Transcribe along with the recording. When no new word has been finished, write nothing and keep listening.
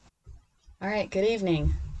All right, good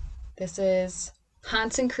evening. This is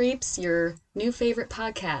Haunts and Creeps, your new favorite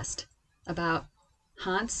podcast about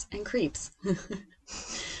haunts and creeps.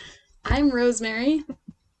 I'm Rosemary.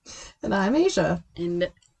 And I'm Asia. And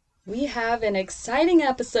we have an exciting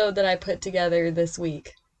episode that I put together this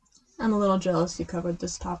week. I'm a little jealous you covered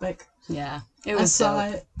this topic. Yeah, it was I saw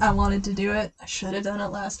it. I wanted to do it. I should have done it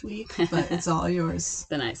last week, but it's all yours.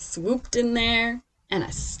 Then I swooped in there and I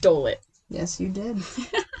stole it. Yes, you did.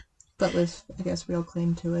 But with, I guess, real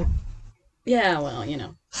claim to it. Yeah, well,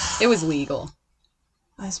 it was legal.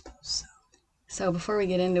 I suppose so. So before we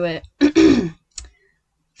get into it,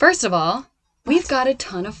 first of all, we've got a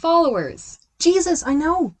ton of followers. Jesus, I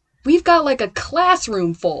know. We've got like a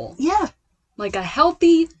classroom full. Yeah. Like a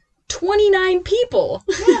healthy 29 people.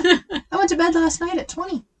 Yeah. I went to bed last night at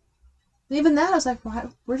 20. Even that, I was like, wow,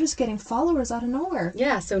 we're just getting followers out of nowhere.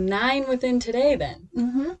 Yeah, so 9 within today then.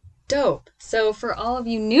 Mm-hmm. Dope. So for all of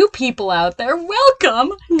you new people out there,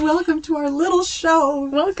 welcome. Welcome to our little show.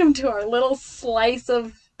 Welcome to our little slice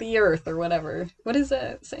of the earth or whatever. What is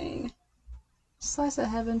that saying? Slice of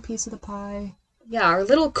heaven, piece of the pie. Yeah, our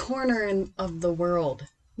little corner of the world.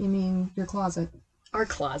 You mean your closet? Our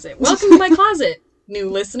closet. Welcome to my closet, new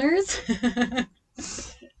listeners.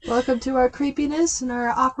 Welcome to our creepiness and our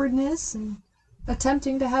awkwardness and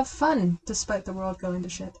attempting to have fun despite the world going to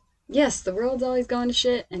shit. Yes, the world's always going to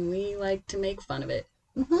shit, and we like to make fun of it.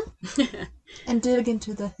 Mm-hmm. And dig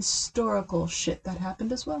into the historical shit that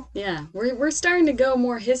happened as well. Yeah, we're starting to go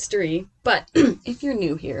more history, but if you're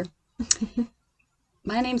new here,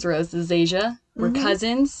 my name's Rose, this is Asia. We're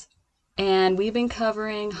cousins, and we've been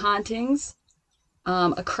covering hauntings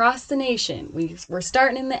across the nation. We're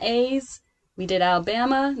starting in the A's. We did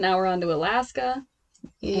Alabama, now we're on to Alaska,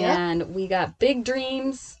 and we got big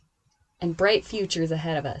dreams and bright futures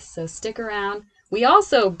ahead of us, so stick around. We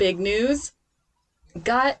also, big news,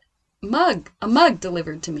 got a mug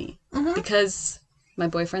delivered to me because my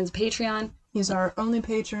boyfriend's Patreon. He's our only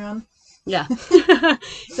Patreon. Yeah.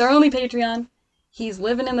 He's our only Patreon. He's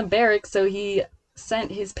living in the barracks, so he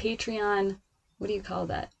sent his Patreon, what do you call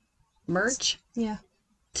that? Merch? Yeah.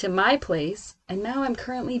 To my place, and now I'm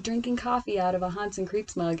currently drinking coffee out of a Haunts and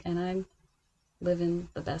Creeps mug, and I'm living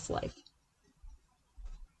the best life.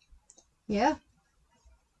 Yeah.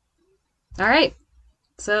 All right.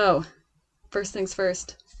 So, first things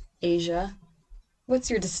first, Asia, what's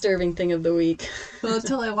your disturbing thing of the week? Well,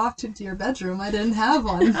 until I walked into your bedroom, I didn't have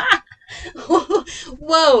one.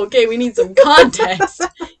 Whoa, okay, we need some context.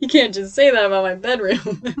 You can't just say that about my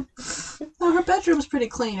bedroom. Well, her bedroom's pretty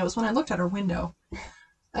clean. It was when I looked at her window.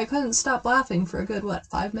 I couldn't stop laughing for a good,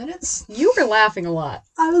 5 minutes? You were laughing a lot.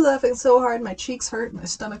 I was laughing so hard my cheeks hurt and my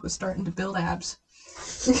stomach was starting to build abs.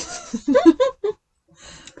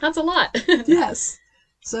 That's a lot. Yes.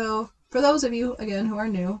 So, for those of you, again, who are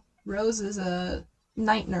new, Rose is a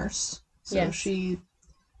night nurse. So she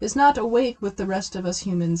is not awake with the rest of us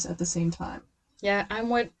humans at the same time. Yeah, I'm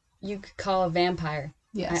what you could call a vampire.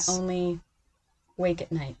 Yes. I only wake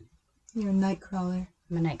at night. You're a night crawler.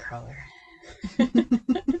 I'm a night crawler.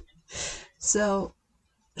 So,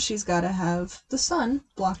 she's got to have the sun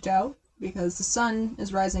blocked out because the sun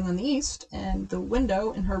is rising on the east and the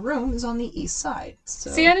window in her room is on the east side.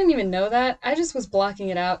 So, see, I didn't even know that. I just was blocking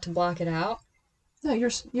it out to block it out. No,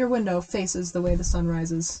 your window faces the way the sun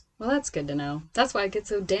rises. Well, that's good to know. That's why it gets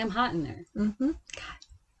so damn hot in there. Mm-hmm. God.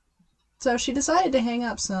 So she decided to hang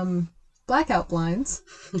up some blackout blinds,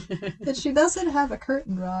 but she doesn't have a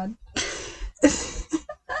curtain rod.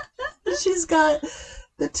 She's got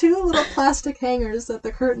the 2 little plastic hangers that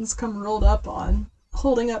the curtains come rolled up on,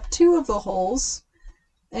 holding up 2 of the holes,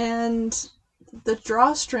 and the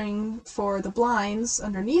drawstring for the blinds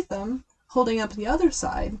underneath them, holding up the other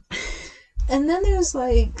side. And then there's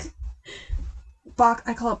I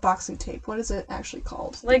call it boxing tape. What is it actually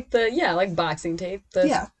called? Like boxing tape.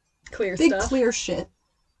 The clear big stuff. Clear shit.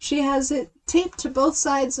 She has it taped to both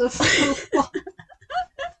sides of her wall.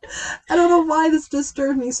 I don't know why this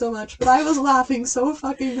disturbed me so much, but I was laughing so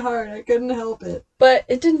fucking hard I couldn't help it. But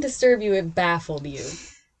it didn't disturb you, it baffled you.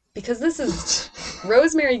 Because this is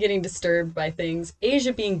Rosemary getting disturbed by things,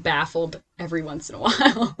 Asia being baffled every once in a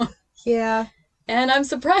while. Yeah. And I'm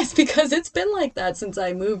surprised because it's been like that since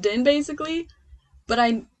I moved in, basically.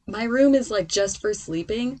 But my room is just for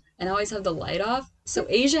sleeping, and I always have the light off. So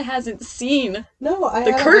Asia hasn't seen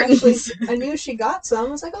the curtains. I knew she got some. I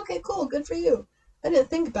was like, okay, cool, good for you. I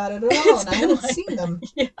didn't think about it at all, and I haven't seen them.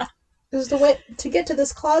 Yeah. Because the way to get to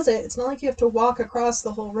this closet, it's not like you have to walk across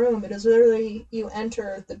the whole room. It is literally you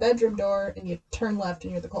enter the bedroom door and you turn left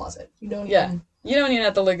and you're the closet. You don't even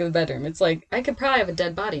have to look at the bedroom. It's like I could probably have a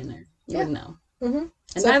dead body in there. You wouldn't know. Mm-hmm.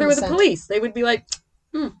 And neither would the police. They would be like,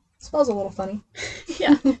 Smells a little funny.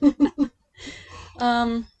 Yeah.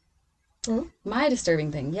 Mm-hmm. My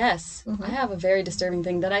disturbing thing. Yes. Mm-hmm. I have a very disturbing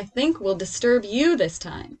thing that I think will disturb you this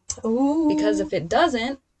time. Ooh. Because if it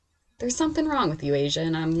doesn't, there's something wrong with you, Asia,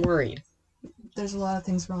 and I'm worried. There's a lot of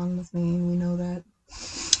things wrong with me, and we know that.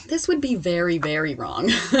 This would be very, very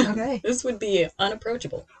wrong. Okay. This would be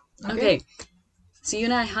unapproachable. Okay. So you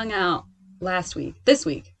and I hung out this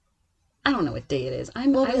week. I don't know what day it is. I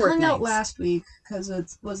We work hung nights. out last week because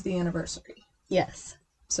it was the anniversary. Yes.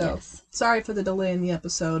 So, sorry for the delay in the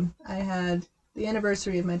episode. I had the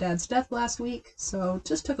anniversary of my dad's death last week, so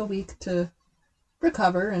just took a week to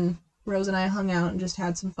recover, and Rose and I hung out and just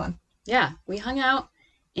had some fun. Yeah, we hung out,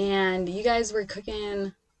 and you guys were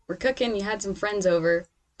cooking. You had some friends over.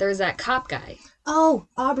 There was that cop guy. Oh,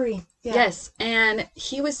 Aubrey. Yeah. Yes, and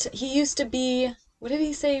he used to be, what did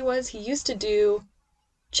he say he was? He used to do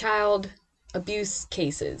child abuse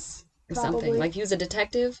cases or something. Like, he was a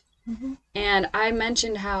detective. Mm-hmm. And I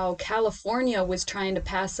mentioned how California was trying to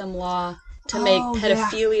pass some law to make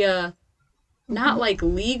pedophilia not like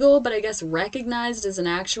legal, but I guess recognized as an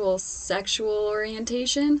actual sexual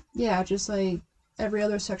orientation. Yeah, just like every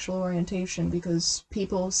other sexual orientation, because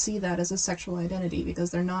people see that as a sexual identity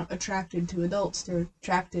because they're not attracted to adults, they're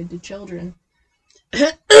attracted to children.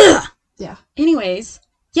 Yeah. Anyways,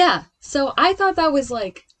 yeah, so I thought that was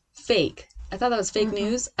like fake. I thought that was fake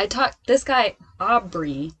news. I talked this guy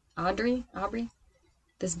Aubrey,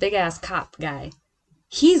 this big ass cop guy.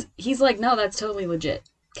 He's like, no, that's totally legit.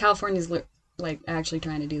 California's like actually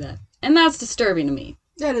trying to do that, and that's disturbing to me.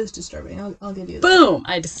 That is disturbing. I'll give you that. Boom!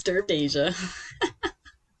 I disturbed Asia.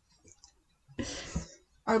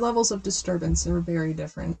 Our levels of disturbance are very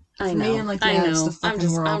different. I know. Me, I'm like, yeah, it's the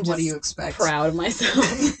fucking world. I'm just what do you expect? Proud of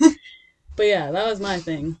myself. But yeah, that was my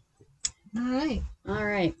thing. All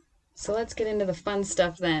right. So let's get into the fun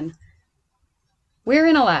stuff then. We're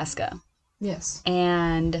in Alaska. Yes.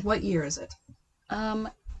 And what year is it?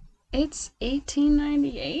 It's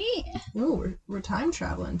 1898. Oh, we're time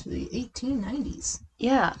traveling to the 1890s.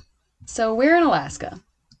 Yeah. So we're in Alaska.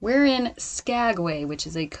 We're in Skagway, which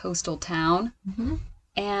is a coastal town. Mm-hmm.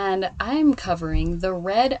 And I'm covering the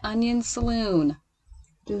Red Onion Saloon.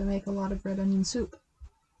 Do they make a lot of red onion soup?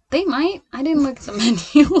 They might. I didn't look at the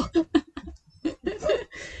menu.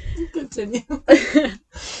 Continue.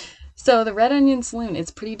 So the Red Onion Saloon,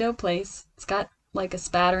 it's a pretty dope place. It's got like a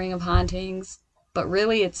spattering of hauntings, but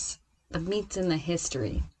really it's the meat's in the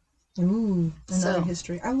history. Ooh, another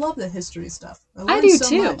history. I love the history stuff. I do so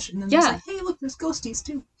too. Much, and then it's like, hey, look, there's ghosties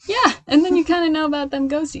too. Yeah, and then you kind of know about them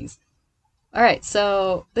ghosties. All right,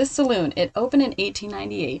 so this saloon, it opened in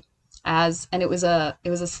 1898 and it was a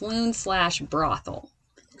saloon / brothel.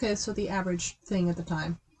 Okay, so the average thing at the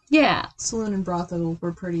time. Yeah. Saloon and brothel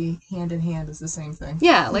were pretty hand in hand as the same thing.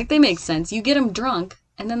 Yeah, like they make sense. You get them drunk,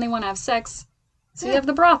 and then they want to have sex, so you have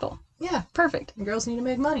the brothel. Yeah. Perfect. And girls need to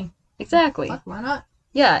make money. Exactly. Fuck, why not?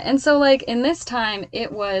 Yeah, and so like in this time,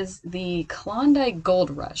 it was the Klondike Gold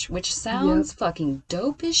Rush, which sounds fucking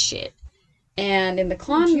dope as shit. And in the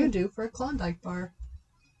What would you do for a Klondike bar?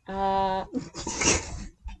 I'm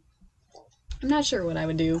not sure what I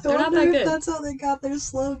would do. They're not that good. That's how they got their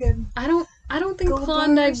slogan. I don't think Gold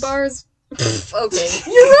Klondike bars. Okay,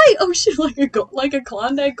 you're right. Oh shit, like a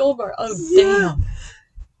Klondike Gold Bar. Oh yeah. Damn.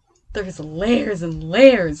 There's layers and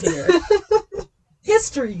layers here.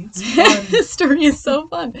 History. It's fun. History is so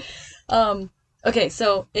fun. Okay,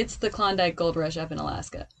 so it's the Klondike Gold Rush up in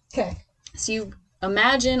Alaska. Okay. So you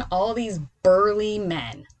imagine all these burly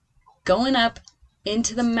men going up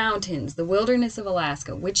into the mountains, the wilderness of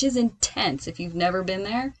Alaska, which is intense if you've never been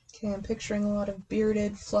there. Okay, I'm picturing a lot of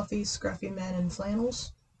bearded, fluffy, scruffy men in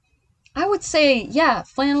flannels. I would say, yeah,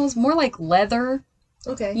 flannels, more like leather.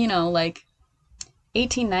 Okay. You know, like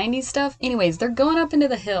 1890s stuff. Anyways, they're going up into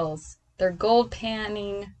the hills. They're gold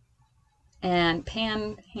panning and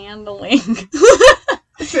panhandling.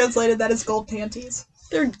 I translated that as gold panties.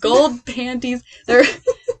 They're gold panties. They're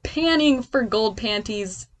panning for gold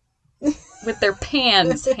panties with their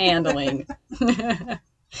pans handling.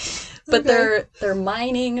 But they're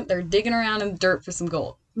mining, they're digging around in the dirt for some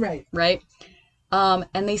gold. Right. Right?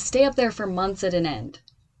 And they stay up there for months at an end.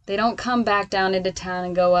 They don't come back down into town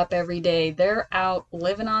and go up every day. They're out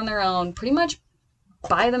living on their own, pretty much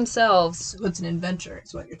by themselves. So it's an adventure,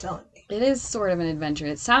 is what you're telling me. It is sort of an adventure.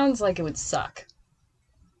 It sounds like it would suck.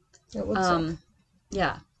 It would suck.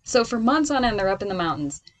 Yeah. So for months on end, they're up in the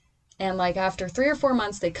mountains. And like after 3 or 4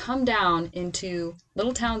 months, they come down into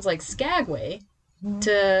little towns like Skagway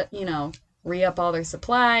to, you know, re-up all their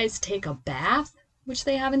supplies, take a bath, which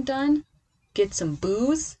they haven't done, get some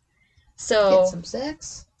booze. So get some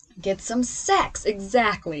sex. get some sex.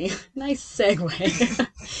 Exactly. Nice segue.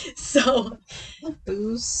 So, Like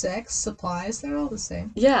booze, sex, supplies, they're all the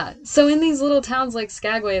same. yeah. So in these little towns like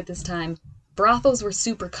Skagway at this time, brothels were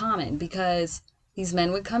super common because these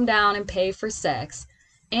men would come down and pay for sex,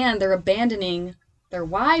 and they're abandoning their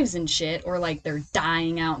wives and shit, or like they're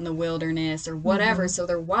dying out in the wilderness or whatever. So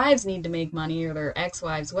their wives need to make money, or their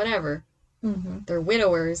ex-wives, whatever. Their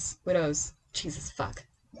widows. Jesus fuck.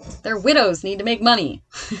 Their widows need to make money.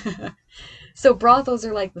 So brothels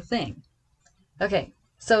are like the thing. Okay,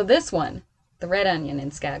 so this one, the Red Onion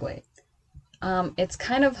in Skagway, it's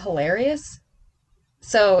kind of hilarious.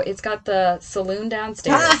 So it's got the saloon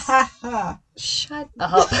downstairs. Shut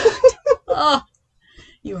up. Oh,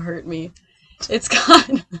 you hurt me. It's got...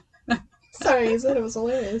 Sorry, you said it was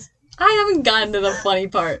hilarious. I haven't gotten to the funny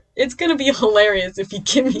part. It's gonna be hilarious if you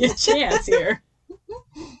give me a chance here.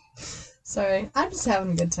 Sorry, I'm just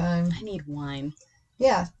having a good time. I need wine.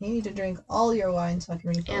 Yeah, you need to drink all your wine so I can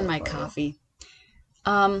refill And it my for you. coffee.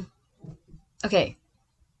 Okay.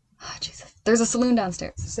 Oh, Jesus. There's a saloon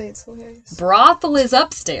downstairs. Say it's hilarious. Brothel is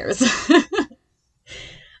upstairs.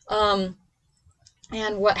 And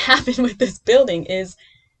what happened with this building is,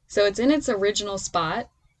 so it's in its original spot,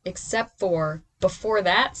 except for before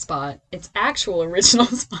that spot, its actual original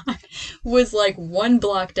spot was like 1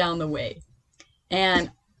 block down the way.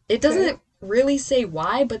 And it doesn't really say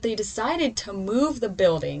why, but they decided to move the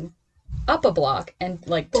building up a block and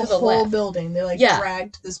like to the whole left. building. They Yeah.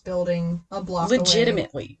 dragged this building a block away.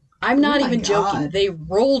 Legitimately. I'm not Oh my even joking. God. They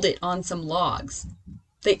rolled it on some logs.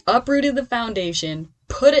 They uprooted the foundation,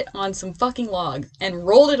 put it on some fucking logs, and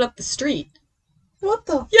rolled it up the street. What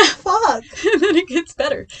the Yeah. fuck? And then it gets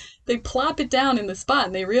better. They plop it down in the spot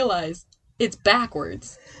and they realize it's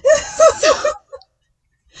backwards. So,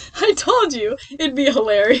 I told you it'd be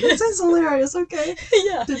hilarious. This is hilarious, okay.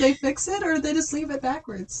 Yeah. Did they fix it or did they just leave it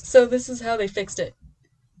backwards? So this is how they fixed it.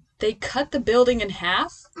 They cut the building in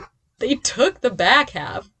half. They took the back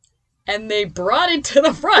half and they brought it to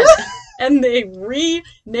the front and they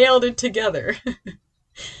re-nailed it together.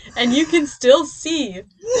 And you can still see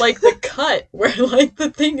like the cut where like the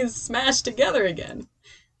thing is smashed together again.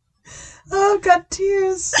 Oh, I've got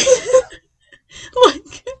tears.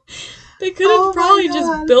 Like, they could have Oh my probably God.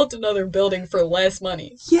 just built another building for less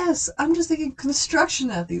money. Yes, I'm just thinking construction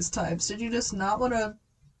at these times. Did you just not want to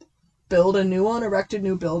build a new one, erect a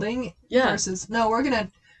new building? Yeah. Versus, no, we're going to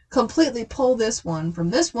completely pull this one from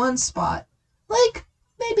this one spot, like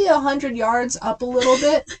maybe 100 yards up a little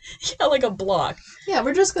bit. Yeah, like a block. Yeah,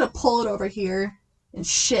 we're just going to pull it over here, and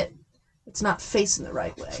shit, it's not facing the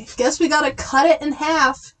right way. Guess we got to cut it in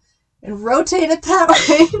half and rotate it that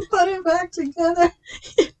way and put it back together.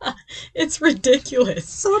 Yeah, it's ridiculous.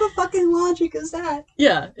 So what fucking logic is that?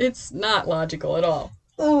 Yeah, it's not logical at all.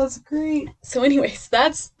 Oh, it's great. So anyways,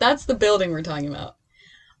 that's the building we're talking about.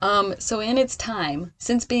 So in its time,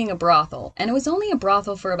 since being a brothel, and it was only a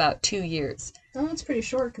brothel for about 2 years. Oh, that's pretty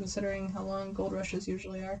short considering how long gold rushes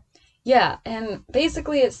usually are. Yeah, and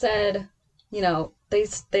basically it said, you know, they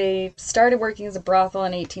started working as a brothel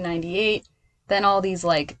in 1898. Then all these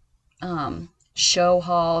like show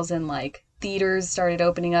halls and like theaters started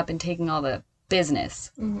opening up and taking all the business.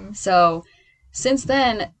 Mm-hmm. So since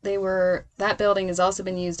then, that building has also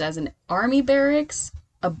been used as an army barracks,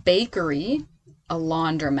 a bakery, a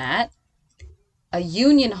laundromat, a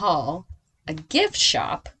union hall, a gift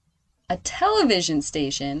shop, a television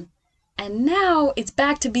station, and now it's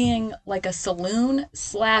back to being like a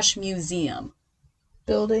saloon/museum.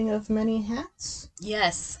 Building of many hats?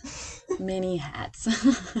 Yes, many hats.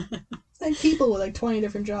 It's like people with like 20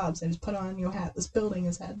 different jobs. They just put on your hat. This building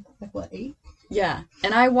has had like what, 8? Yeah,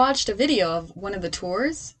 and I watched a video of one of the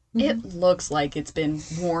tours. Mm-hmm. It looks like it's been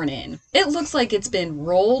worn in. It looks like it's been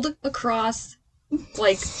rolled across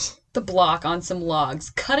like the block on some logs,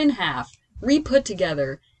 cut in half, re-put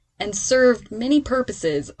together, and served many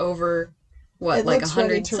purposes over, what, It like looks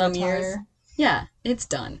ready 100 to some retire. years? Yeah, it's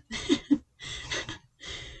done.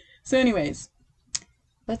 So anyways,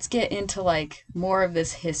 let's get into like more of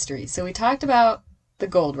this history. So we talked about the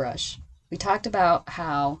gold rush. We talked about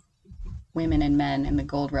how women and men in the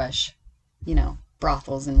gold rush, you know,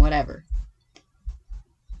 brothels and whatever.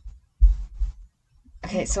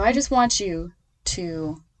 Okay, so I just want you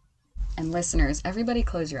to, and listeners, everybody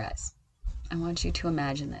close your eyes. I want you to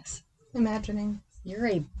imagine this. Imagining. You're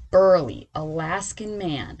a burly Alaskan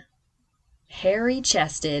man,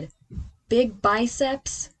 hairy-chested, big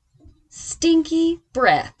biceps, stinky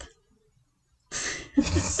breath.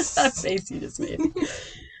 That face you just made.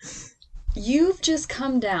 You've just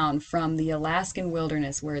come down from the Alaskan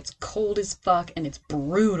wilderness where it's cold as fuck and it's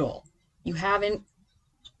brutal. You haven't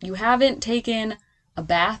taken a a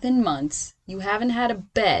bath in months. You haven't had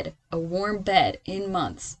a warm bed in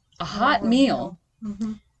months. A hot meal.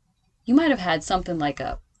 Mm-hmm. You might have had something like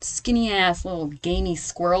a skinny ass little gamey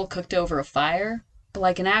squirrel cooked over a fire, but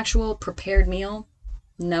like an actual prepared meal,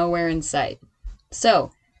 nowhere in sight.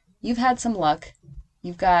 So, you've had some luck.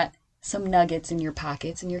 You've got some nuggets in your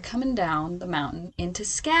pockets, and you're coming down the mountain into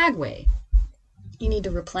Skagway. You need to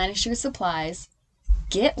replenish your supplies,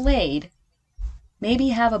 get laid, maybe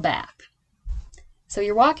have a bath. So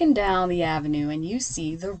you're walking down the avenue and you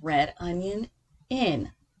see the Red Onion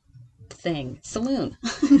Saloon.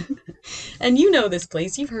 And you know this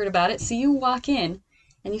place, you've heard about it, so you walk in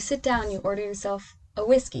and you sit down and you order yourself a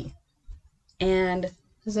whiskey. And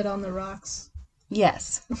is it on the rocks?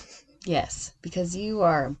 Yes. Yes, because you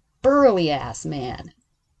are a burly ass man.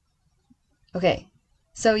 Okay,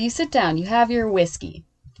 so you sit down, you have your whiskey,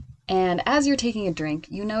 and as you're taking a drink,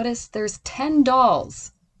 you notice there's 10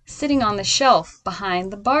 dolls sitting on the shelf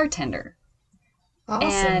behind the bartender. Awesome.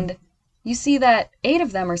 And you see that 8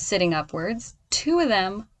 of them are sitting upwards, 2 of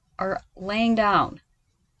them are laying down.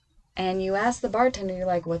 And you ask the bartender, you're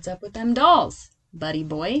like, what's up with them dolls, buddy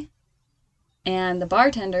boy? And the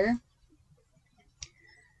bartender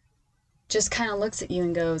just kind of looks at you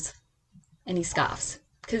and goes, and he scoffs.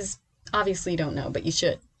 Because obviously you don't know, but you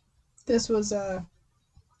should. This was a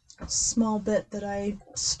small bit that I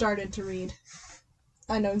started to read.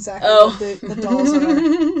 I know exactly what the dolls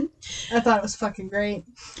are. I thought it was fucking great.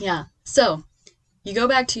 Yeah. So, you go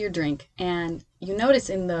back to your drink, and you notice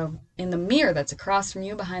in the mirror that's across from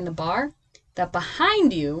you behind the bar, that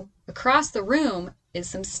behind you, across the room, is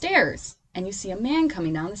some stairs. And you see a man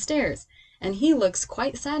coming down the stairs. And he looks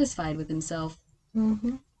quite satisfied with himself.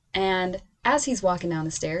 Mm-hmm. And as he's walking down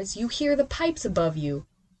the stairs, you hear the pipes above you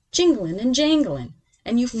jingling and jangling.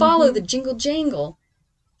 And you follow the jingle jangle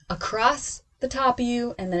across the top of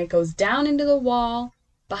you, and then it goes down into the wall,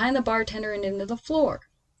 behind the bartender, and into the floor.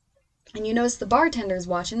 And you notice the bartender is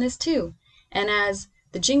watching this too. And as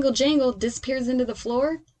the jingle jangle disappears into the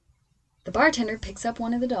floor, the bartender picks up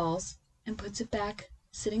one of the dolls and puts it back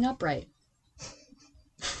sitting upright.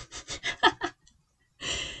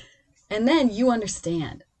 And then you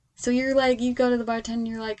understand. So you're like, you go to the bartender and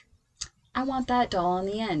you're like, I want that doll on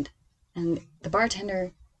the end. And the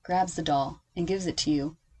bartender grabs the doll and gives it to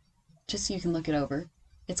you, just so you can look it over.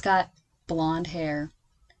 It's got blonde hair,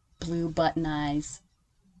 blue button eyes,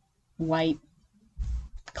 white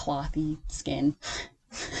clothy skin.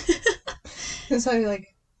 It's how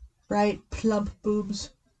like bright, plump boobs.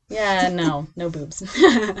 Yeah, no boobs.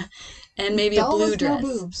 And maybe doll a blue with dress. No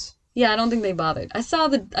boobs. Yeah, I don't think they bothered. I saw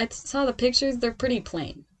the pictures. They're pretty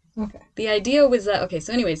plain. Okay. The idea was that, okay,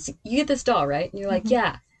 so anyways, you get this doll, right? And you're like,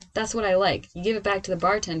 yeah, that's what I like. You give it back to the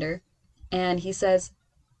bartender, and he says,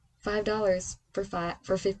 $5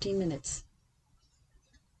 for 15 minutes.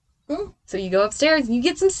 Mm. So you go upstairs and you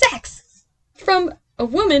get some sex from a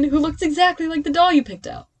woman who looks exactly like the doll you picked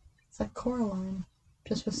out. It's like Coraline,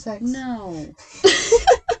 just with sex. No.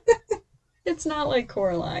 It's not like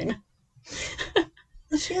Coraline.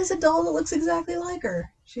 She has a doll that looks exactly like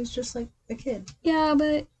her. She's just like a kid. Yeah,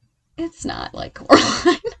 but it's not like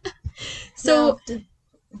Coraline. So,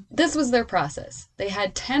 this was their process. They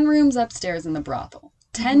had 10 rooms upstairs in the brothel.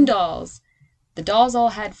 10 dolls. The dolls all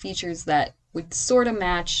had features that would sort of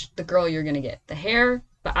match the girl you're going to get. The hair,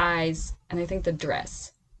 the eyes, and I think the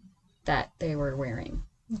dress that they were wearing.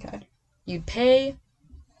 Okay. You'd pay.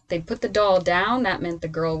 They'd put the doll down. That meant the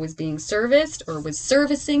girl was being serviced or was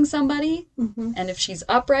servicing somebody. Mm-hmm. And if she's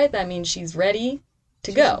upright, that means she's ready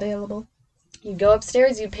to go. Available. You'd go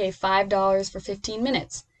upstairs. You'd pay $5 for 15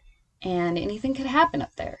 minutes. And anything could happen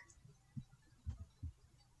up there.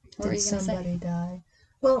 What were you going to say? Did somebody die?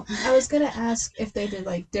 Well, I was going to ask if they did,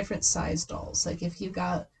 like, different size dolls. Like, if you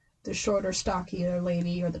got the shorter, stockier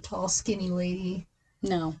lady or the tall, skinny lady.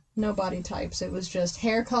 No. No body types. It was just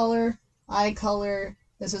hair color, eye color.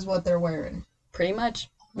 This is what they're wearing. Pretty much.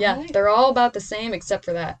 Yeah, Right. They're all about the same except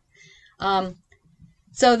for that.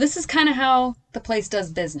 So this is kind of how the place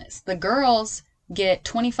does business. The girls get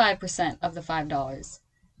 25% of the $5.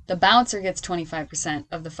 The bouncer gets 25%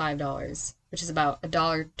 of the $5, which is about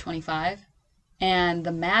 $1.25. And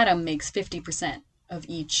the madam makes 50% of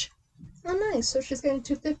each. Oh, nice. So she's getting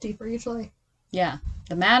 $2.50 for each lay. Yeah,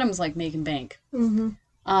 the madam's like making bank.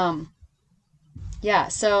 Mm-hmm. Yeah,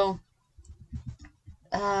 so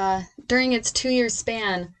during its 2-year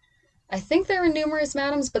span, I think there were numerous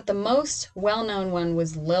madams, but the most well-known one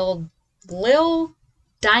was Lil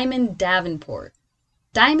Diamond Davenport.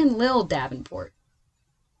 Diamond Lil Davenport.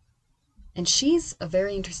 And she's a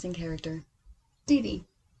very interesting character. Dee Dee.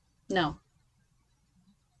 No.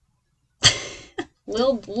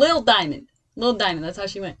 Lil Diamond. Lil Diamond, that's how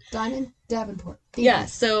she went. Diamond Davenport. Yeah,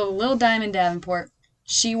 so Lil Diamond Davenport,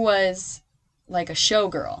 she was like a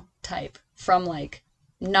showgirl type from like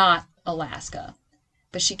not Alaska.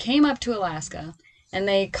 But she came up to Alaska and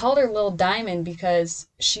they called her Lil Diamond because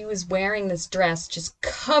she was wearing this dress just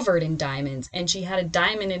covered in diamonds and she had a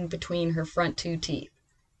diamond in between her front two teeth.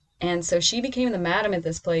 And so she became the madam at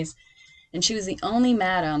this place and she was the only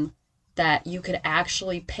madam that you could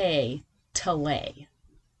actually pay to lay.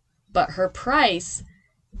 But her price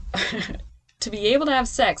to be able to have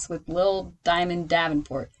sex with Lil Diamond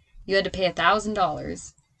Davenport, you had to pay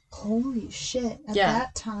 $1,000. Holy shit. At Yeah.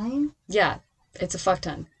 that time? Yeah, it's a fuck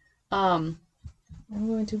ton. I'm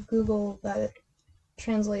going to Google that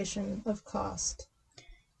translation of cost.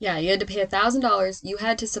 Yeah, you had to pay $1,000. You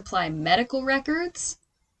had to supply medical records,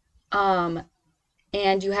 and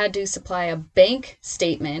you had to supply a bank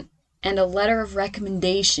statement and a letter of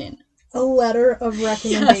recommendation. A letter of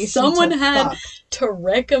recommendation. Yeah, someone had to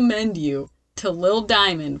recommend you to Lil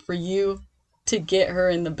Diamond for you to get her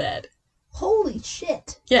in the bed. Holy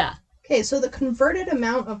shit. Yeah. Okay, so the converted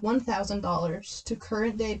amount of $1,000 to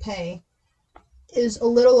current day pay is a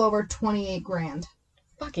little over 28 grand.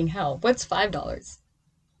 Fucking hell. What's $5?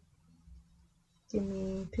 Give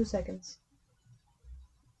me 2 seconds.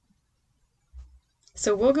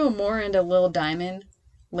 So we'll go more into Lil Diamond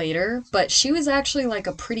later, but she was actually like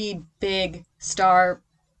a pretty big star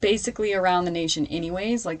basically around the nation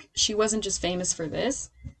anyways. Like she wasn't just famous for this.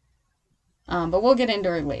 But we'll get into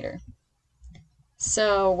her later.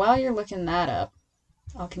 So while you're looking that up,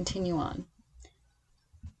 I'll continue on.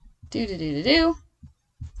 Do.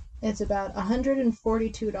 It's about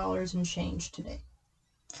 $142 and change today.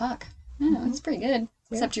 Fuck. Yeah, that's pretty good.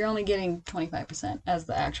 Except you're only getting 25% as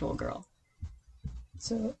the actual girl.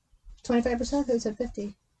 So 25%? Who said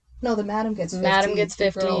 50? No, the madam gets 50. Madam gets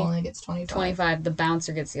 50. The girl only gets 25. 25. The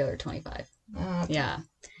bouncer gets the other 25. Okay. Yeah.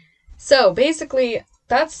 So basically,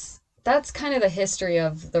 that's kind of the history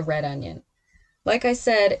of the Red Onion. Like I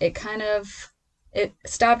said, it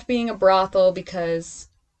stopped being a brothel because,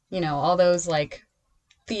 you know, all those like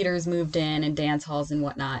theaters moved in and dance halls and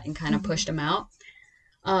whatnot and kind of pushed them out.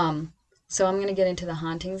 So I'm going to get into the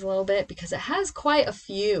hauntings a little bit because it has quite a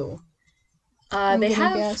few. I'm going to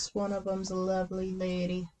guess one of them's a lovely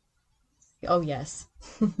lady. Oh, yes.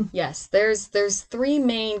 Yes, there's 3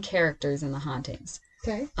 main characters in the hauntings.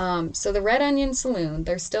 Okay. So the Red Onion Saloon,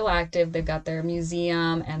 they're still active. They've got their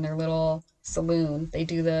museum and their little saloon. They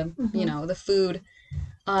do the, you know, the food.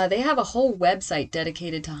 They have a whole website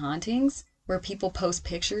dedicated to hauntings where people post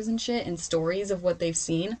pictures and shit and stories of what they've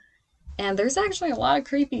seen. And there's actually a lot of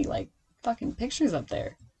creepy, like, fucking pictures up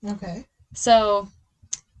there. Okay. So,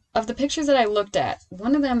 of the pictures that I looked at,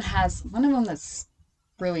 one of them that's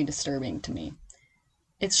really disturbing to me.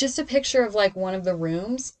 It's just a picture of like one of the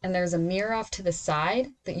rooms and there's a mirror off to the side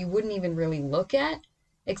that you wouldn't even really look at,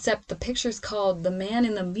 except the picture's called The Man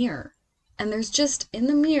in the Mirror. And there's just, in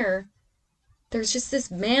the mirror, there's just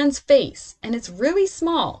this man's face and it's really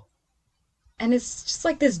small. And it's just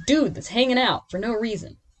like this dude that's hanging out for no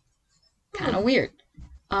reason. Kind of weird.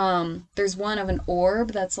 There's one of an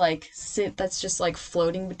orb that's just like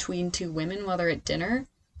floating between 2 women while they're at dinner.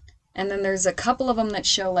 And then there's a couple of them that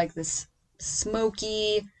show like this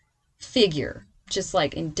smoky figure, just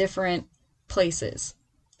like in different places.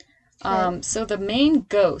 Okay. So the main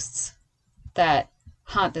ghosts that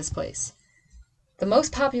haunt this place, the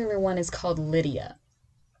most popular one is called Lydia.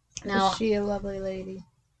 Now, is she a lovely lady?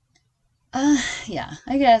 Yeah,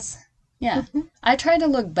 I guess. Yeah. I tried to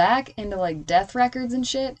look back into like death records and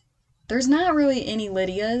shit. There's not really any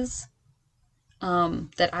Lydias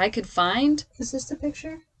that I could find. Is this the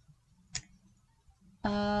picture? Yeah.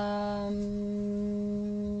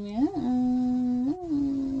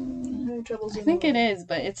 I think it is,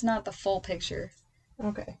 but it's not the full picture.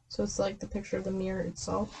 Okay, so it's like the picture of the mirror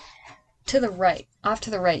itself? To the right. Off to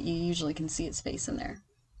the right, you usually can see its face in there.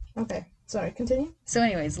 Okay, sorry, continue. So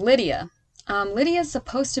anyways, Lydia. Lydia's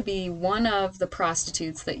supposed to be one of the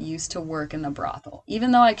prostitutes that used to work in the brothel.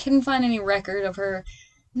 Even though I couldn't find any record of her,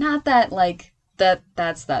 not that, like,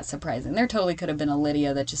 that's that surprising. There totally could have been a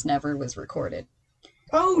Lydia that just never was recorded.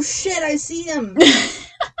 Oh, shit, I see him!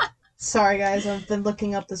 Sorry, guys, I've been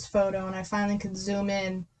looking up this photo, and I finally could zoom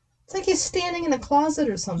in. It's like he's standing in a closet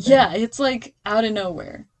or something. Yeah, it's, like, out of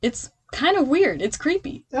nowhere. It's kind of weird. It's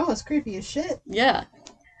creepy. Oh, it's creepy as shit. Yeah.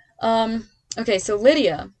 Okay, so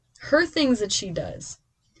Lydia, her things that she does.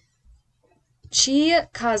 She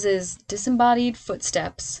causes disembodied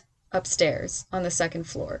footsteps upstairs on the 2nd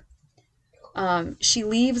floor. She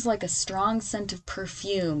leaves like a strong scent of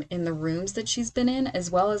perfume in the rooms that she's been in,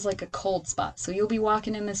 as well as like a cold spot. So you'll be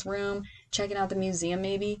walking in this room, checking out the museum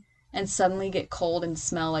maybe, and suddenly get cold and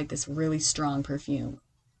smell like this really strong perfume.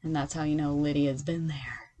 And that's how you know Lydia's been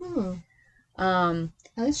there. At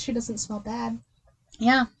least she doesn't smell bad.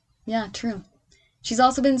 Yeah, true. She's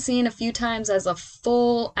also been seen a few times as a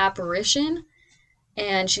full apparition,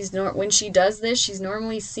 and when she does this, she's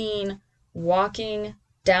normally seen walking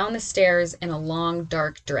down the stairs in a long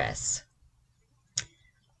dark dress.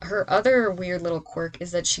 Her other weird little quirk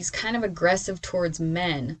is that she's kind of aggressive towards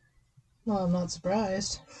men. Well, I'm not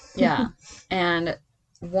surprised. Yeah. And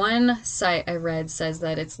one site I read says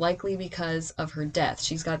that it's likely because of her death.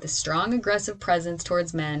 She's got this strong aggressive presence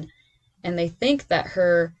towards men, and they think that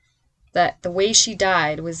the way she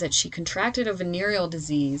died was that she contracted a venereal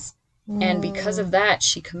disease, and because of that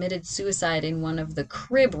she committed suicide in one of the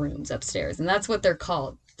crib rooms upstairs. And that's what they're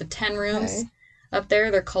called. The 10 rooms up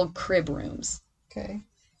there, they're called crib rooms. Okay.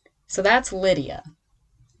 So that's Lydia.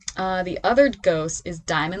 The other ghost is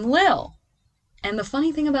Diamond Lil. And the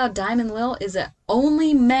funny thing about Diamond Lil is that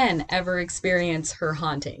only men ever experience her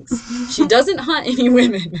hauntings. She doesn't haunt any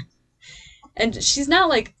women. And she's not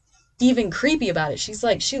like even creepy about it. She's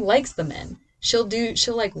like, she likes the men. She'll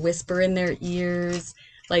like whisper in their ears,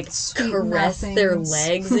 like Sweet caress nothings. their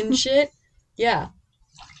legs and shit. Yeah.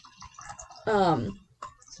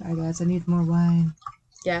 Sorry guys, I need more wine.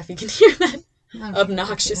 Yeah, if you can hear that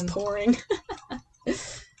obnoxious kidding. pouring.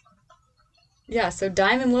 Yeah, so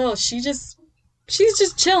Diamond Lil, she's just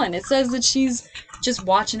chilling. It says that she's just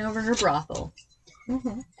watching over her brothel.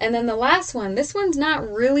 Mm-hmm. And then the last one, this one's not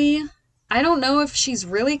really, I don't know if she's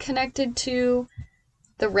really connected to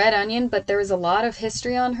the Red Onion, but there was a lot of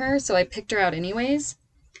history on her, so I picked her out anyways.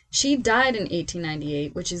 She died in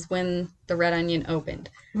 1898, which is when the Red Onion opened.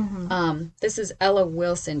 Mm-hmm. This is Ella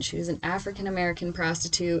Wilson. She was an African-American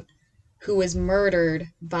prostitute who was murdered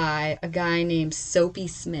by a guy named Soapy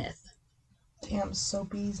Smith. Damn,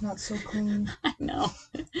 Soapy's not so clean. I know.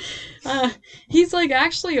 He's like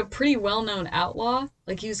actually a pretty well-known outlaw.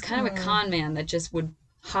 Like he was kind of a con man that just would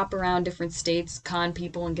hop around different states, con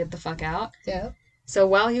people, and get the fuck out. Yeah. So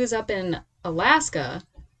while he was up in Alaska,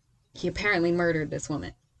 he apparently murdered this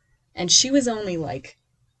woman. And she was only like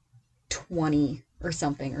 20 or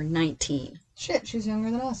something, or 19. Shit, she's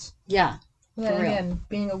younger than us. Yeah. But then again,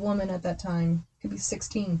 being a woman at that time, could be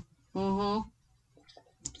 16. Mm-hmm.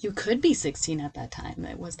 You could be 16 at that time.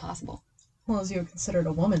 It was possible. Well, as you were considered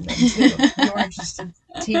a woman then, too. You weren't just a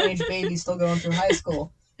teenage baby still going through high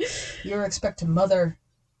school. You were expected to mother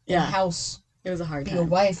in a house. It was a hard time. Be a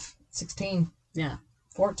wife, 16. Yeah.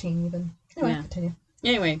 14 even. Anyway, continue.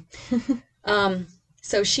 Anyway.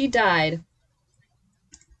 So she died.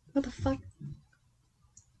 What the fuck?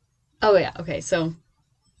 Oh, yeah. Okay, so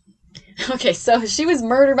she was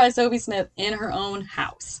murdered by Soapy Smith in her own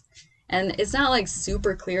house. And it's not like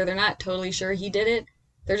super clear. They're not totally sure he did it.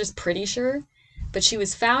 They're just pretty sure. But she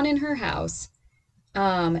was found in her house.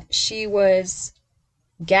 She was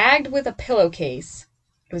gagged with a pillowcase.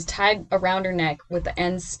 It was tied around her neck with the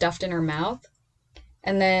ends stuffed in her mouth.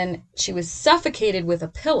 And then she was suffocated with a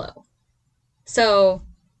pillow. So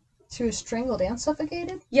she was strangled and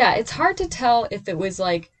suffocated? Yeah, it's hard to tell if it was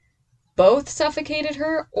like both suffocated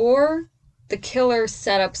her or the killer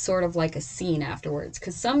set up sort of like a scene afterwards,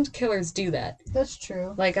 because some killers do that. That's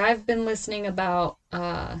true. Like I've been listening about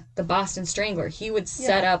the Boston Strangler. He would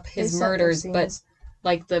set up his murders, but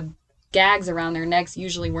like the gags around their necks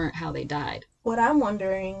usually weren't how they died. What I'm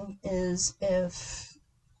wondering is if,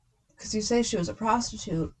 because you say she was a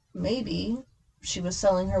prostitute, maybe she was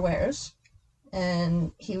selling her wares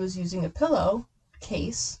and he was using a pillow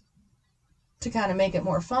case to kind of make it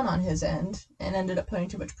more fun on his end, and ended up putting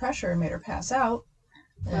too much pressure and made her pass out.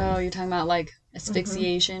 Oh, you're talking about like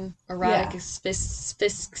asphyxiation, erotic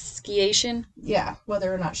asphyxiation? Yeah,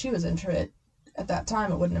 whether or not she was into it at that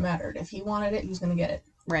time, it wouldn't have mattered. If he wanted it, he was going to get it.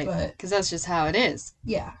 Right, because that's just how it is.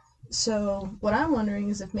 Yeah. So what I'm wondering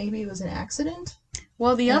is if maybe it was an accident.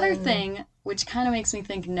 Well, the other thing, which kind of makes me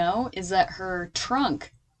think no, is that her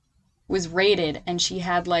trunk was raided and she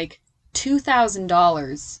had like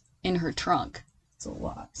 $2,000 in her trunk. It's a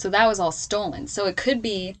lot. So that was all stolen. So it could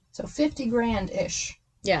be... So 50 grand-ish.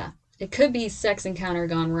 Yeah. It could be sex encounter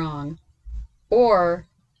gone wrong. Or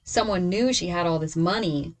someone knew she had all this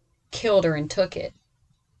money, killed her, and took it.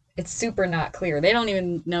 It's super not clear. They don't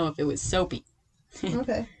even know if it was Soapy.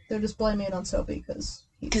 Okay. They're just blaming it on Soapy because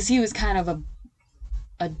he was kind of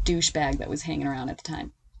a douchebag that was hanging around at the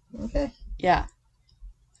time. Okay. Yeah.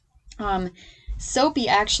 Soapy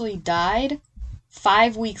actually died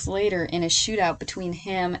 5 weeks later in a shootout between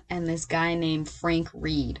him and this guy named Frank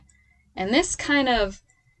Reed. And this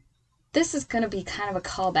is going to be kind of a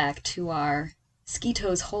callback to our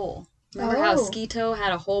Skeeto's Hole. Remember how Skeeto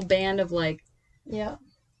had a whole band of like... Yeah.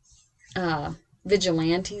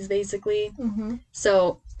 vigilantes, basically. Mm-hmm.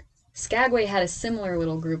 So Skagway had a similar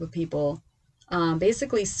little group of people.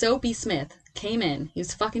 Basically, Soapy Smith came in. He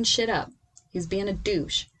was fucking shit up. He was being a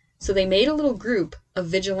douche. So they made a little group of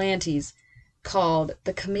vigilantes called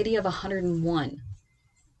the Committee of 101.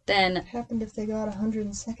 Then, What happened if they got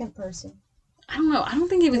 102nd person? I don't know. I don't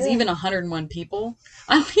think it was even 101 people.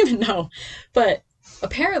 I don't even know. But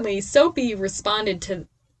apparently, Soapy responded to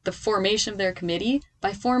the formation of their committee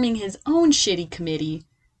by forming his own shitty committee.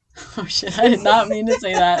 Oh shit, I did not mean to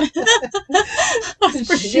say that.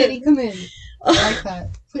 The shitty committee. I like that.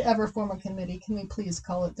 If we ever form a committee, can we please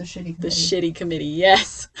call it the shitty committee? The shitty committee,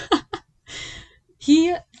 yes.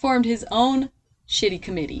 He formed his own shitty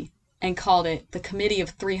committee and called it the Committee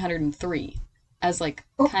of 303 as like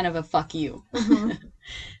kind of a fuck you. Mm-hmm.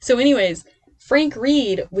 So anyways, Frank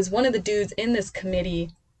Reed was one of the dudes in this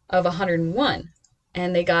committee of 101,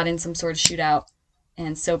 and they got in some sort of shootout,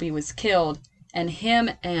 and Soapy was killed, and him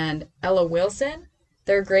and Ella Wilson,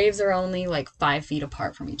 their graves are only like 5 feet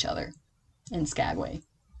apart from each other in Skagway.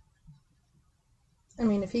 I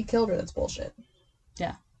mean, if he killed her, that's bullshit.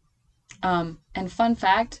 Yeah. And fun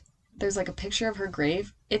fact, there's like a picture of her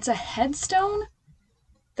grave. It's a headstone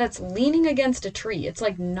that's leaning against a tree. It's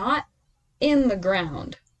like not in the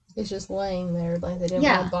ground. It's just laying there, like they didn't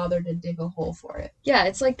want to bother to dig a hole for it. Yeah,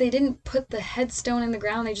 it's like they didn't put the headstone in the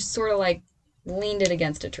ground. They just sort of like leaned it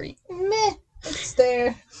against a tree. Meh, it's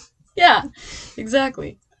there. Yeah,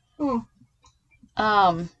 exactly. Oh.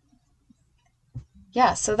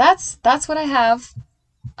 Yeah, so that's what I have.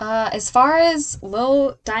 As far as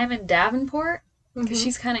Lil Diamond Davenport, because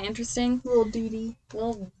she's kind of interesting. Little Dee.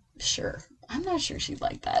 Sure. I'm not sure she'd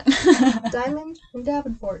like that. Diamond and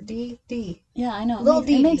Davenport, D. Yeah, I know. Lil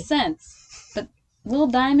It makes sense. But Lil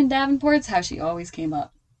Diamond Davenport's how she always came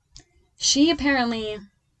up. She apparently,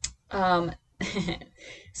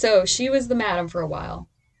 so she was the madam for a while,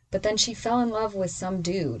 but then she fell in love with some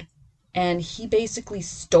dude, and he basically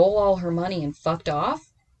stole all her money and fucked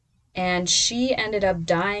off, and she ended up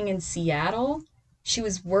dying in Seattle. She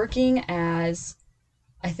was working as,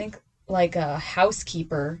 I think, like a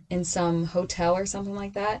housekeeper in some hotel or something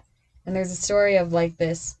like that. And there's a story of like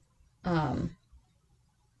this, oh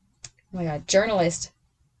my god, journalist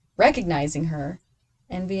recognizing her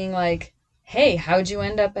and being like, hey, how'd you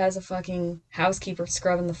end up as a fucking housekeeper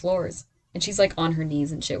scrubbing the floors? And she's like on her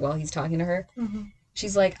knees and shit while he's talking to her. Mm-hmm.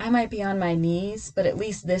 She's like, I might be on my knees, but at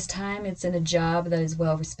least this time it's in a job that is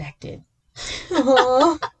well respected.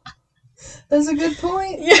 Aww. That's a good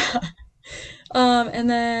point. Yeah. And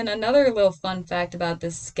then another little fun fact about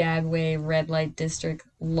this Skagway red light district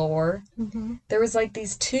lore. Mm-hmm. There was like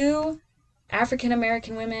these 2 African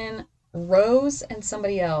American women, Rose and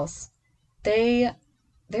somebody else. They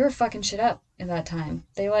were fucking shit up in that time.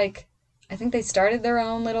 They like, I think they started their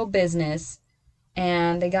own little business,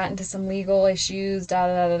 and they got into some legal issues. Da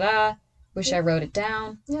da da da da. Wish I wrote it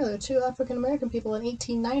down. Yeah, there are 2 African American people in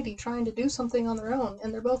 1890 trying to do something on their own,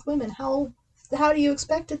 and they're both women. How do you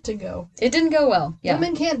expect it to go? It didn't go well. Yeah.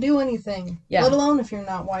 Women can't do anything. Yeah. Let alone if you're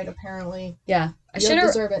not white, apparently. Yeah. You don't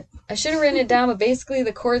deserve it. I should have written it down, but basically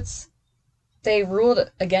the courts, they ruled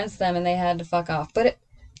against them and they had to fuck off. But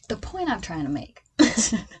the point I'm trying to make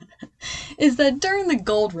is that during the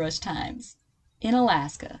gold rush times in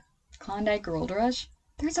Alaska, Klondike Gold Rush,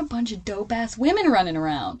 there's a bunch of dope-ass women running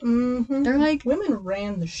around. Mm-hmm. They're like... Women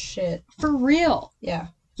ran the shit. For real. Yeah.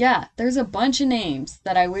 Yeah, there's a bunch of names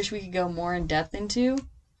that I wish we could go more in depth into.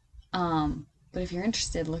 But if you're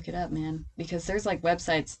interested, look it up, man. Because there's like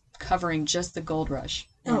websites covering just the gold rush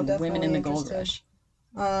and women in the gold rush.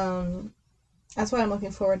 That's why I'm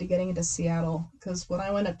looking forward to getting into Seattle. Because when I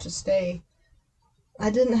went up to stay, I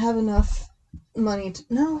didn't have enough money to...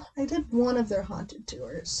 No, I did one of their haunted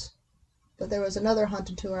tours. But there was another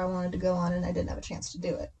haunted tour I wanted to go on, and I didn't have a chance to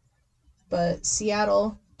do it. But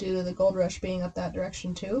Seattle, due to the gold rush being up that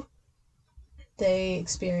direction too, they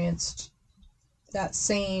experienced that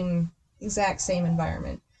exact same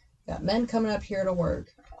environment. Got men coming up here to work.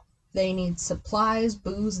 They need supplies,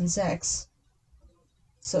 booze, and sex.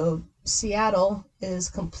 So Seattle is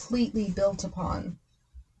completely built upon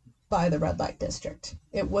by the red light district.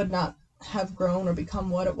 It would not have grown or become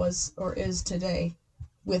what it was or is today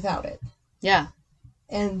without it. Yeah.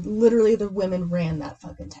 And literally the women ran that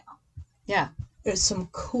fucking town. Yeah. There's some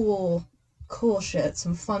cool shit,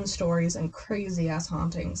 some fun stories, and crazy ass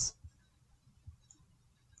hauntings.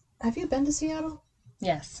 Have you been to Seattle?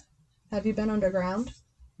 Yes. Have you been underground?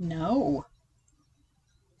 No.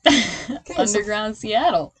 Okay, underground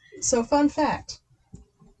Seattle. So fun fact.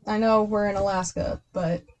 I know we're in Alaska,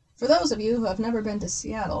 but for those of you who have never been to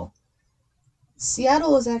Seattle,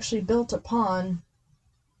 Seattle is actually built upon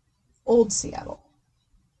old Seattle.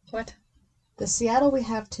 What? The Seattle we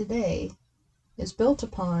have today is built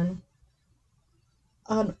upon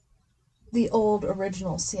the old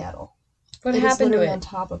original Seattle. What It is happened to literally it? on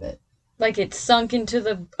top of it. Like it sunk into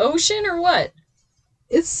the ocean or what?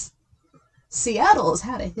 It's Seattle has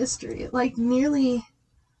had a history. Like nearly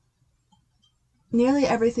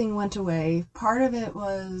everything went away. Part of it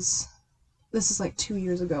was this is like 2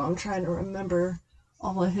 years ago. I'm trying to remember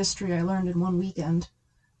all the history I learned in one weekend.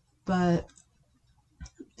 But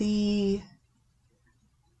the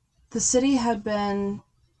city had been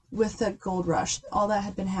with the gold rush, all that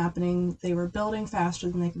had been happening. They were building faster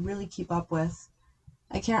than they could really keep up with.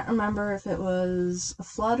 I can't remember if it was a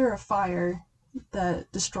flood or a fire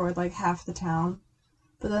that destroyed like half the town.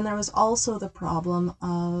 But then there was also the problem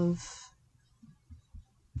of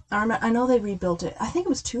I know they rebuilt it. I think it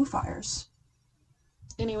was 2 fires.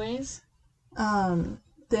 Anyways.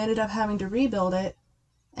 They ended up having to rebuild it,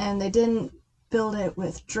 and they didn't build it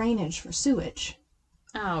with drainage for sewage.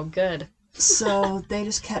 Oh, good. So they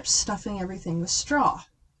just kept stuffing everything with straw.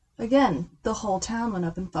 Again, the whole town went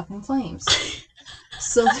up in fucking flames.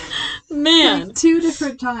 So, Man. like 2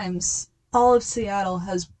 different times, all of Seattle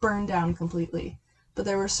has burned down completely. But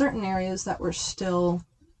there were certain areas that were still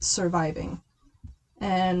surviving.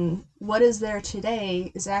 And what is there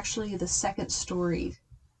today is actually the second story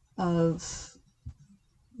of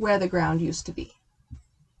where the ground used to be.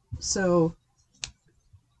 So,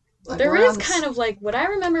 like, there is kind of like what I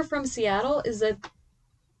remember from Seattle is that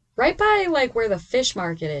right by like where the fish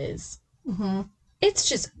market is, it's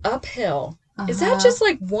just uphill. Is that just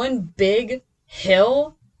like one big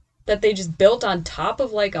hill that they just built on top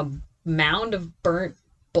of like a mound of burnt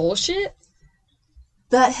bullshit?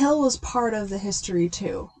 That hill was part of the history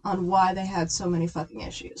too, on why they had so many fucking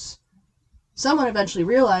issues. Someone eventually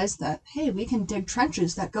realized that, hey, we can dig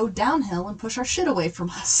trenches that go downhill and push our shit away from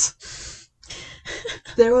us.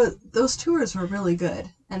 Those tours were really good,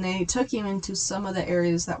 and they took you into some of the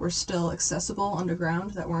areas that were still accessible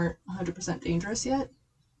underground that weren't 100% dangerous yet.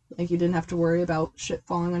 Like, you didn't have to worry about shit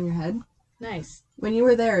falling on your head. Nice. When you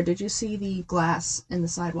were there, did you see the glass in the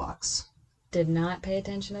sidewalks? Did not pay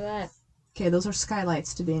attention to that. Okay, those are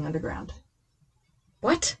skylights to being underground.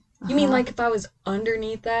 What? You mean like if I was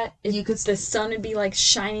underneath that, the sun would be like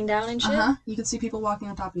shining down and shit? You could see people walking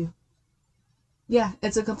on top of you. Yeah,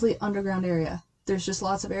 it's a complete underground area. There's just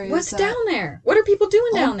lots of areas. What's down there? What are people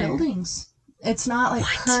doing down there? Buildings. It's not like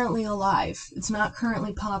currently alive. It's not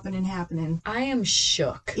currently popping and happening. I am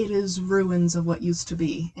shook. It is ruins of what used to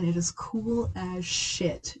be, and it is cool as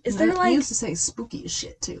shit. Is there like... I used to say spooky as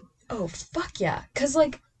shit too. Oh, fuck yeah. Because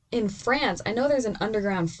like in France, I know there's an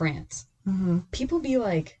underground France. People be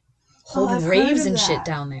like holding raves and shit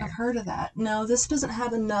down there. I've heard of that. No, this doesn't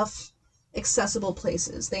have enough accessible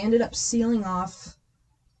places. They ended up sealing off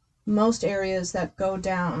most areas that go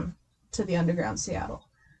down to the underground Seattle.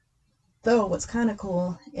 Though, what's kind of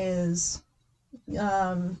cool is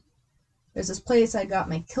there's this place I got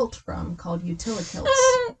my kilt from called Utility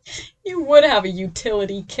Kilts. You would have a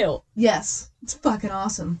utility kilt. Yes. It's fucking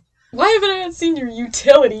awesome. Why haven't I not seen your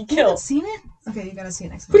utility kilt? You haven't seen it? Okay, you gotta see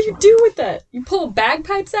it next time. What do you do with that? You pull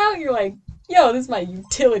bagpipes out? You're like, yo, this is my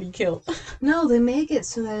utility kilt. No, they make it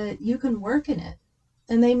so that you can work in it.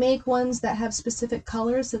 And they make ones that have specific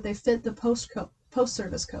colors that they fit the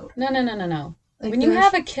post-service code. No. Like when you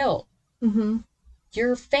have a kilt, mm-hmm.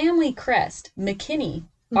 your family crest, McKinney,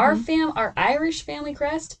 mm-hmm. our Irish family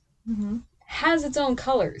crest, mm-hmm. has its own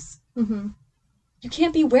colors. Mm-hmm. You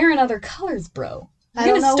can't be wearing other colors, bro.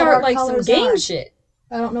 You're gonna start like some game shit.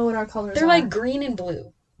 I don't know what our colors are. They're like green and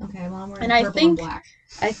blue. Okay, well, I'm wearing purple and black.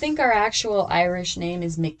 I think our actual Irish name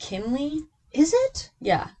is McKinley. Is it?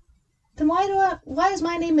 Yeah. Then why is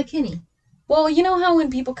my name McKinney? Well, you know how when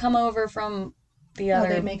people come over from the other...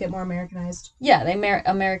 they make it more Americanized. Yeah, they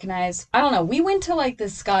Americanize. I don't know. We went to like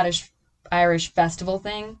this Scottish-Irish festival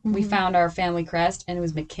thing. Mm-hmm. We found our family crest, and it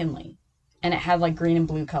was McKinley. And it had like green and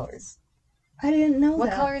blue colors. I didn't know that.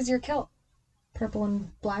 What color is your kilt? Purple and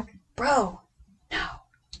black. Bro, no.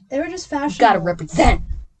 They were just fashionable. You gotta represent.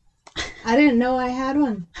 I didn't know I had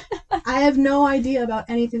one. I have no idea about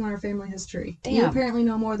anything on our family history. Damn. You apparently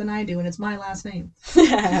know more than I do, and it's my last name.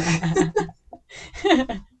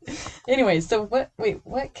 Anyway, so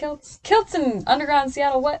what kilts? Kilts in underground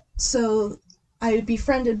Seattle, what? So, I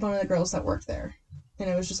befriended one of the girls that worked there. And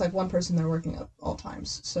it was just like one person there working at all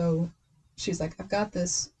times. So, she's like, I've got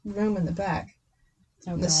this room in the back.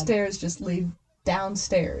 Oh, the stairs just lead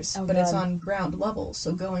downstairs. But it's on ground level.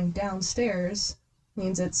 So, going downstairs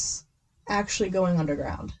means it's actually going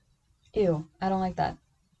underground. Ew, I don't like that.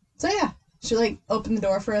 So yeah, she like opened the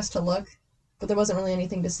door for us to look, but there wasn't really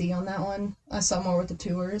anything to see on that one. I saw more with the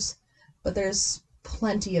tours. but there's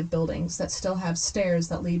plenty of buildings that still have stairs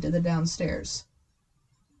that lead to the downstairs.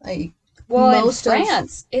 Like, well, in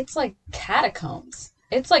France, it's like catacombs.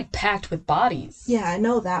 It's like packed with bodies. Yeah, I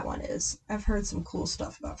know that one is. I've heard some cool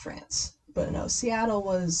stuff about France. But no, Seattle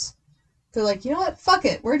was... They're like, you know what? Fuck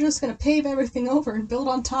it. We're just going to pave everything over and build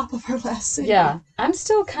on top of our last city. Yeah. I'm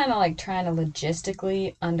still kind of like trying to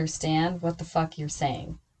logistically understand what the fuck you're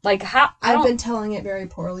saying. Like, how... I've been telling it very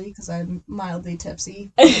poorly because I'm mildly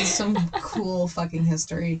tipsy. It's some cool fucking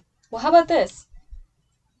history. Well, how about this?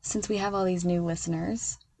 Since we have all these new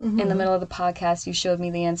listeners, in the middle of the podcast, you showed me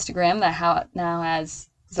the Instagram that now has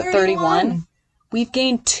 31. We've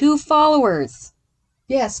gained 2 followers.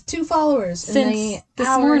 Yes, 2 followers since this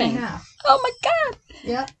morning. And a half. Oh my god!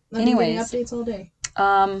 Yeah. Anyways, updates all day.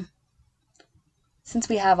 Since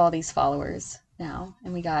we have all these followers now,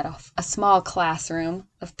 and we got a small classroom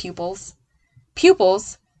of pupils,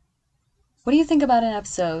 what do you think about an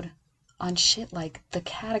episode on shit like the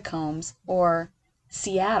catacombs or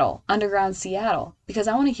Seattle, underground Seattle? Because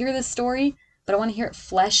I want to hear this story, but I want to hear it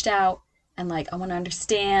fleshed out, and like I want to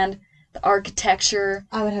understand the architecture.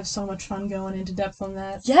 I would have so much fun going into depth on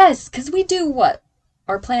that. Yes, because we do what?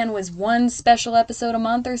 Our plan was 1 special episode a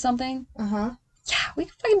month or something? Uh-huh. Yeah, we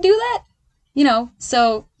can fucking do that. You know,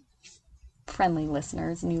 so friendly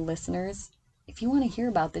listeners, new listeners, if you want to hear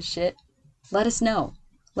about this shit, let us know.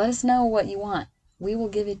 Let us know what you want. We will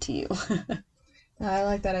give it to you. I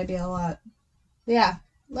like that idea a lot. Yeah,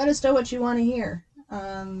 let us know what you want to hear.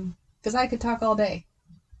 Because I could talk all day.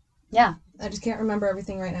 Yeah. I just can't remember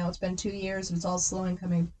everything right now. It's been 2 years and it's all slowly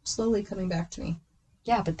coming back to me.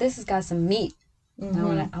 Yeah, but this has got some meat.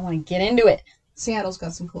 Mm-hmm. I want to get into it. Seattle's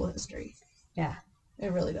got some cool history. Yeah.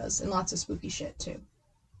 It really does. And lots of spooky shit, too.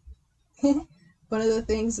 One of the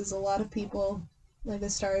things is a lot of people, like, they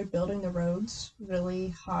started building the roads really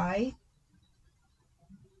high.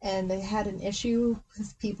 And they had an issue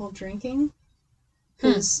with people drinking.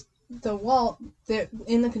 Because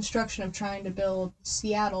in the construction of trying to build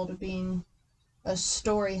Seattle to being a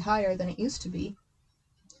story higher than it used to be,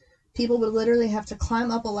 people would literally have to climb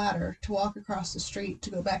up a ladder to walk across the street to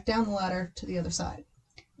go back down the ladder to the other side.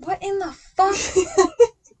 What in the fuck?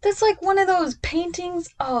 That's like one of those paintings.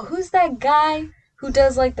 Oh, who's that guy who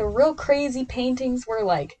does like the real crazy paintings where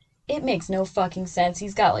like it makes no fucking sense?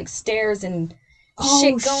 He's got like stairs and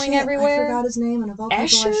shit going everywhere. I forgot his name, and of all people I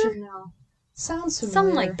should know. Sounds familiar.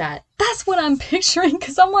 Something like that. That's what I'm picturing,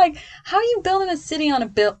 because I'm like, how are you building a city on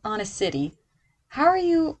a city? How are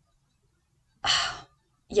you...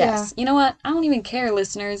 Yes, You know what? I don't even care,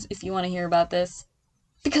 listeners, if you want to hear about this,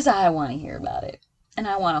 because I want to hear about it. And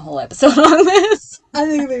I want a whole episode on this. I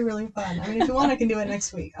think it'd be really fun. I mean, if you want, I can do it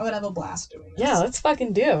next week. I would have a blast doing this. Yeah, let's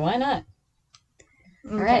fucking do it. Why not?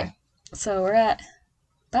 Okay. All right. So we're at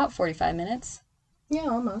about 45 minutes. Yeah,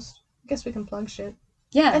 almost. I guess we can plug shit.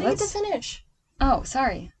 Yeah, I didn't get to finish. Oh,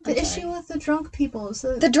 sorry. The issue with the drunk people is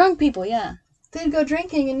that... The drunk people, yeah. They'd go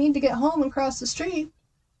drinking and need to get home and cross the street.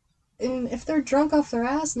 And if they're drunk off their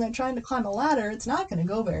ass and they're trying to climb a ladder, it's not going to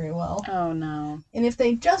go very well. Oh, no. And if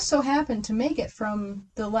they just so happen to make it from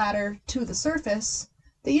the ladder to the surface,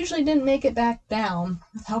 they usually didn't make it back down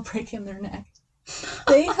without breaking their neck.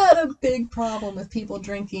 They had a big problem with people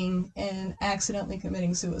drinking and accidentally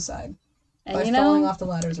committing suicide by falling off the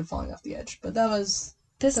ladders or falling off the edge. But that was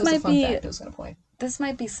a fun fact I was going to point. This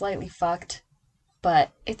might be slightly fucked, but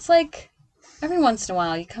it's like every once in a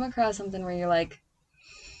while you come across something where you're like,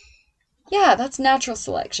 yeah, that's natural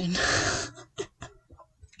selection.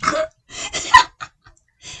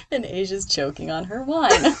 And Asia's choking on her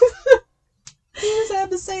wine. You just had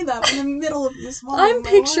to say that in the middle of this wine. I'm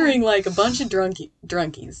picturing like a bunch of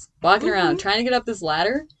drunkies walking around trying to get up this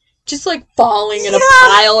ladder, just like falling in a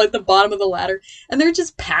pile at the bottom of the ladder, and they're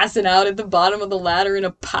just passing out at the bottom of the ladder in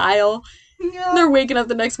a pile. Yeah. And they're waking up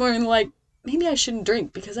the next morning like, maybe I shouldn't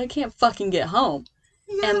drink because I can't fucking get home.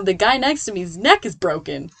 Yeah. And the guy next to me's neck is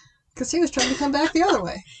broken. Because he was trying to come back the other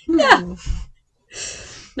way. Yeah.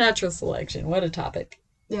 Natural selection. What a topic.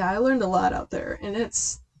 Yeah, I learned a lot out there, and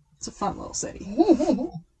it's a fun little city.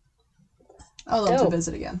 I would love to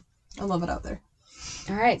visit again. I love it out there.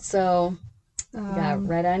 All right, so we got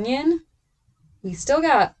Red Onion.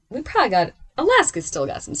 Alaska's still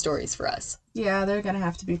got some stories for us. Yeah, they're going to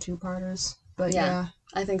have to be 2-parters. But yeah.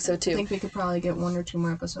 I think so too. I think we could probably get 1 or 2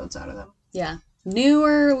 more episodes out of them. Yeah.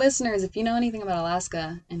 Newer listeners, if you know anything about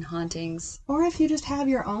Alaska and hauntings. Or if you just have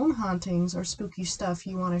your own hauntings or spooky stuff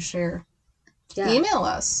you want to share, email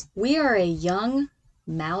us. We are a young,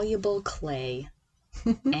 malleable clay.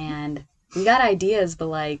 And we got ideas, but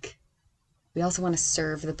like, we also want to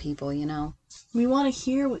serve the people, you know? We want to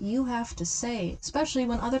hear what you have to say, especially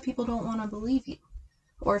when other people don't want to believe you.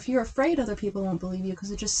 Or if you're afraid other people won't believe you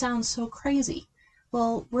because it just sounds so crazy.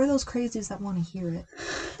 Well, we're those crazies that want to hear it.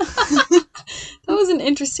 That was an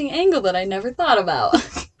interesting angle that I never thought about.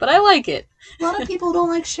 But I like it. A lot of people don't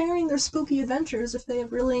like sharing their spooky adventures if they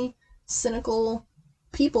have really cynical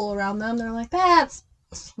people around them. They're like,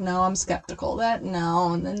 no, I'm skeptical.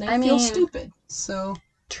 No, and then they feel stupid. So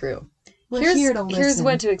true. We're here to listen. Here's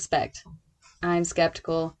what to expect. I'm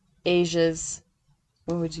skeptical. Asia's,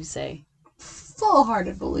 what would you say?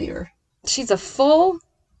 Full-hearted believer. She's a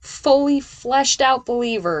fully fleshed out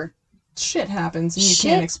believer. Shit happens and you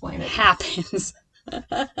can't explain it. Happens.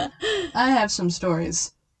 I have some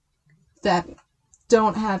stories that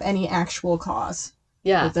don't have any actual cause.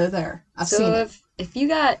 Yeah. But they're there. I've seen it. So if you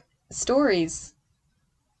got stories,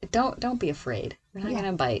 don't be afraid. We're not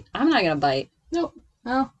gonna bite. I'm not gonna bite. Nope.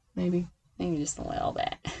 Well, maybe. Maybe just a little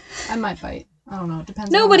bit. I might bite. I don't know. It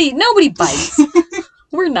depends. Nobody bites.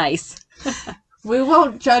 We're nice. We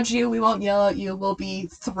won't judge you. We won't yell at you. We'll be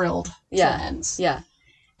thrilled to the ends. Yeah.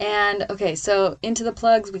 And, okay, so into the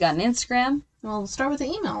plugs, we got an Instagram. Well, let's start with the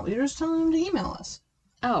email. We were just telling them to email us.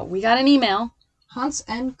 Oh, we got an email.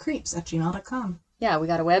 huntsandcreeps@gmail.com. Yeah, we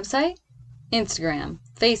got a website, Instagram,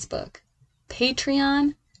 Facebook,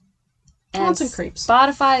 Patreon, and Haunts and Creeps.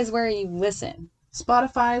 Spotify is where you listen.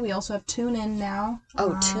 Spotify. We also have TuneIn now.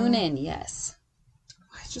 Oh, TuneIn, yes.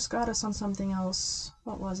 I just got us on something else.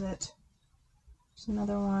 What was it? There's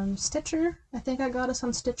another one. Stitcher. I think I got us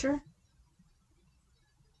on Stitcher.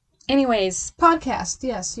 Anyways. Podcast,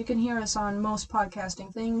 yes. You can hear us on most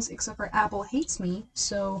podcasting things, except for Apple hates me,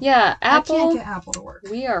 so yeah, Apple, I can't get Apple to work.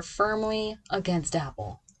 We are firmly against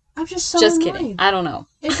Apple. I'm just so annoyed. Kidding. I don't know.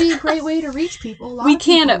 It'd be a great way to reach people. We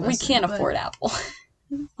can't afford Apple.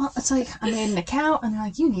 Well, it's like, I made an account, and they're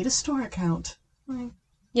like, you need a store account. Like,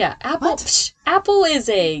 yeah, Apple. Apple is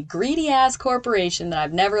a greedy-ass corporation that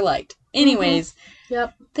I've never liked. Anyways,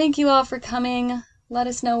 Yep. Thank you all for coming. Let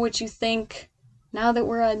us know what you think now that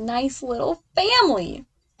we're a nice little family.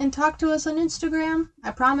 And talk to us on Instagram.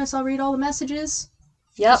 I promise I'll read all the messages.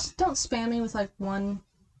 Yep. Just don't spam me with like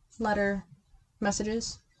one-letter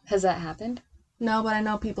messages. Has that happened? No, but I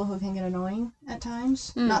know people who can get annoying at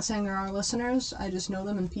times. Not saying they're our listeners. I just know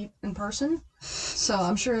them in person. So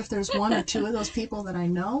I'm sure if there's one or two of those people that I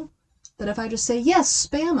know, that if I just say, yes,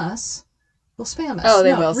 spam us, will spam us. Oh,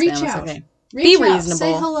 they will reach spam out. us. Okay. Reach be out. reasonable.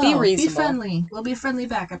 Say hello. Be reasonable. Be friendly. We'll be friendly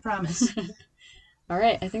back, I promise. All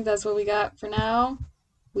right. I think that's what we got for now.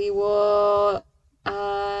 We will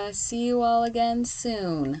see you all again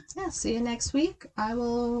soon. Yeah, see you next week. I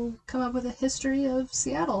will come up with a history of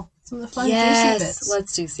Seattle. Some of the fun juicy bits.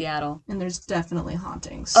 Let's do Seattle. And there's definitely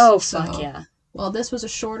hauntings. Oh, fuck yeah. Well, this was a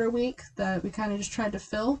shorter week that we kind of just tried to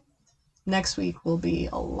fill. Next week will be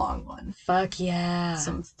a long one. Fuck yeah.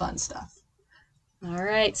 Some fun stuff. All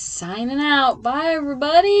right, signing out. Bye,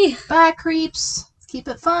 everybody. Bye, creeps. Keep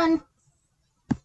it fun.